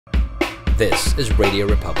This is Radio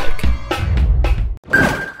Republic.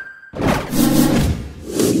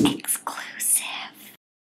 Exclusive.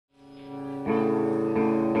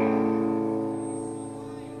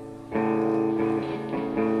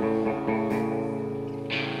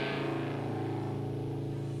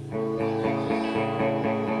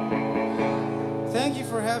 Thank you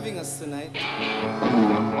for having us tonight.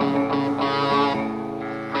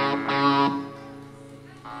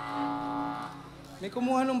 May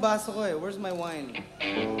kumuha ng baso ko eh. Where's my wine?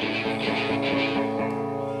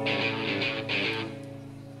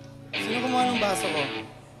 Sino kumuha ng baso ko?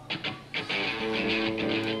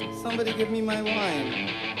 Somebody give me my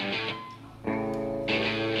wine.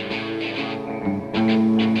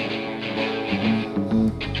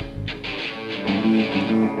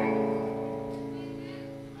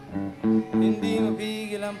 Hindi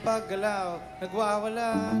mapigil ang paggalaw,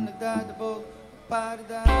 nagwawala, nagdadabog, para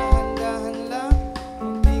dahan-dahan lang.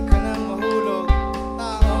 Hindi ka nang mahulog,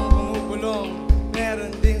 taong bumubulong, meron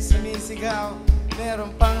ding sumisigaw, meron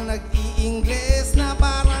pang nag-i-Ingles na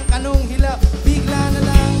parang kanong hilaw. Bigla na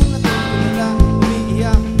lang natutulala,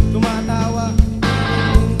 umiiyak, tumatawa,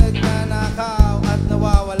 yung nagnanakaw at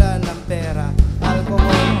nawawala ng pera.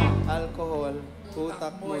 Alcohol, alcohol,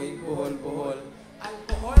 utak mo'y buhol-buhol.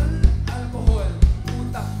 Alcohol, alcohol,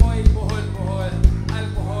 utak mo'y buhol-buhol.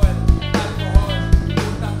 Alcohol, alcohol,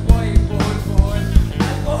 utak mo'y buhol-buhol.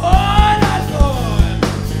 Alcohol, alcohol!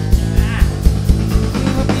 Di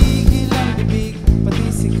mapigil ang bibig, pati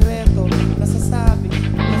sikreto, nasasabi,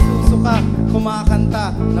 nasusuka,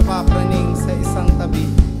 kumakanta, napapraning sa isang tabi.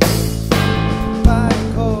 Pare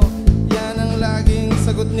ko, yan ang laging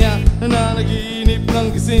sagot niya, nananaginip ng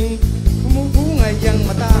gising. Bumubungay ang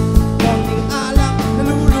mata, konting alak,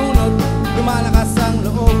 nalulunod, lumalakas ang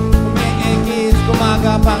loob, umeekis,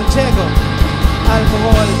 gumagapang tiyego.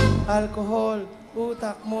 Alcohol, alcohol,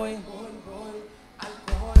 utak mo'y buhol-buhol.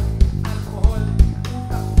 Alcohol, alcohol,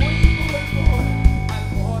 utak mo'y buhol-buhol.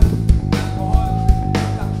 Alcohol, alcohol,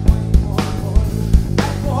 utak mo'y buhol-buhol.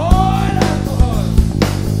 Alcohol, alcohol.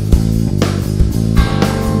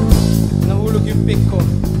 Nahulog yung pick ko.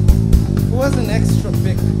 It was an extra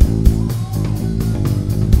pick.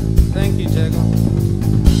 Thank you, Diego.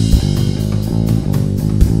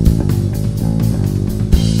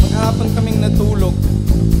 Maghapon kaming natulog.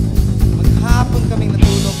 Maghapon kaming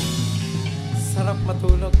natulog. Sarap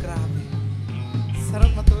matulog, grabe. Sarap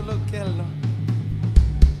matulog, Kel, no?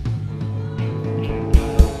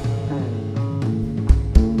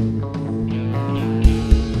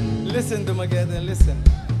 Listen, Dumaguete, listen.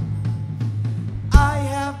 I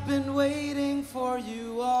have been waiting for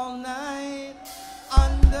you all night.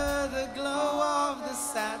 Under the glow of the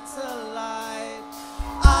satellite,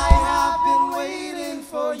 I have been waiting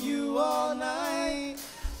for you all night.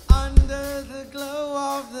 Under the glow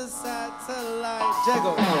of the satellite.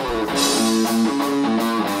 Diego.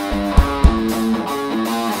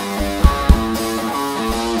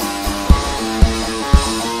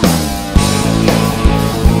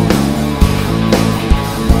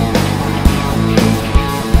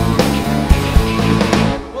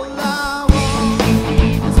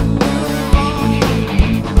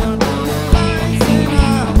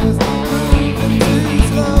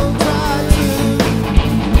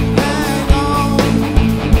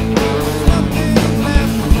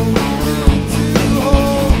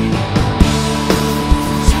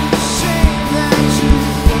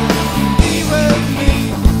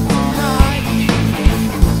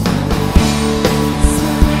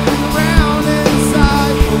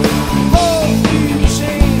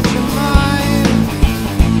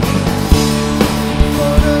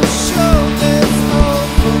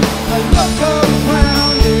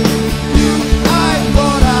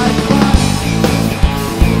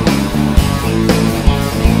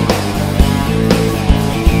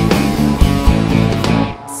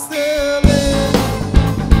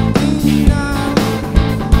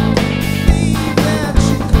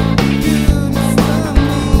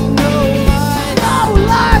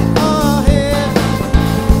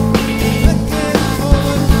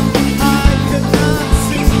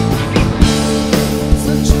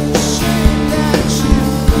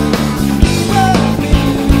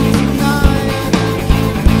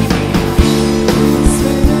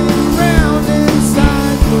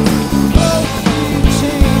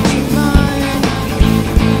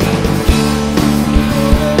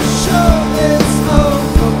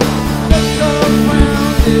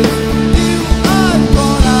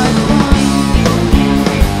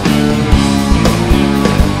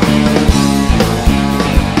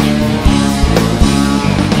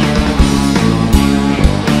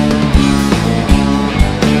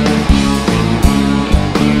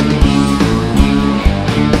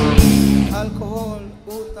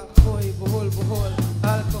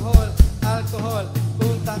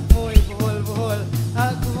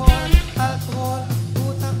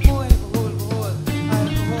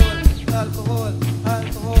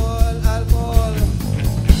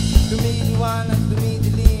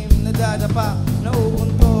 pa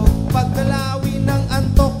nauuntog. Pagdalawi ng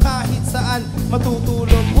antok kahit saan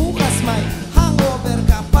matutulog. Bukas may hangover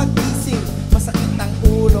ka pag-gising, masakit ang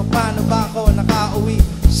ulo, paano ba ako nakauwi?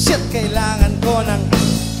 Shit, kailangan ko ng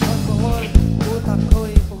alcohol. Utak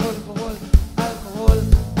ko'y puhol-puhol. Alcohol,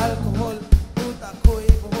 alcohol. Utak ko'y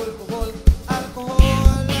puhol-puhol.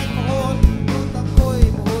 Alcohol, alcohol. Utak ko'y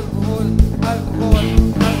puhol-puhol. Alcohol,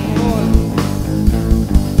 alcohol.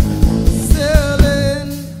 Still in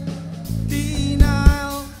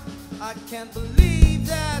denial. I can't believe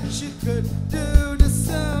that you could do this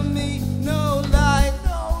to me. No light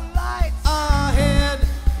ahead.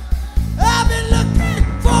 I've been looking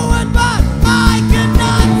forward, but I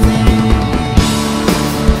cannot see.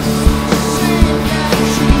 Shame that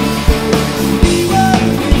you be with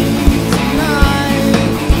me tonight.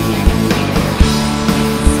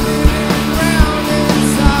 Spinning round in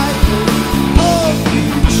cycles. Hope you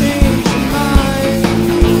change your mind.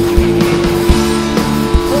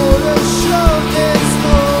 Oh, the show is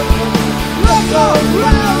over. Look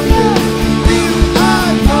around you. You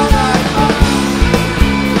are what I am.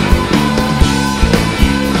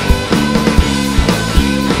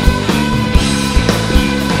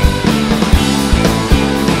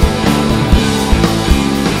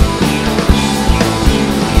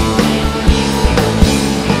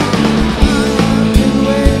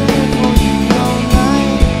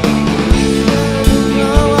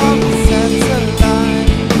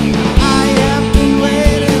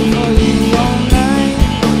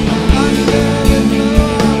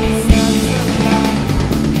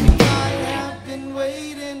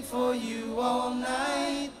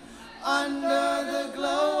 Under the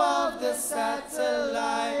glow of the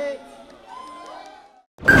satellite.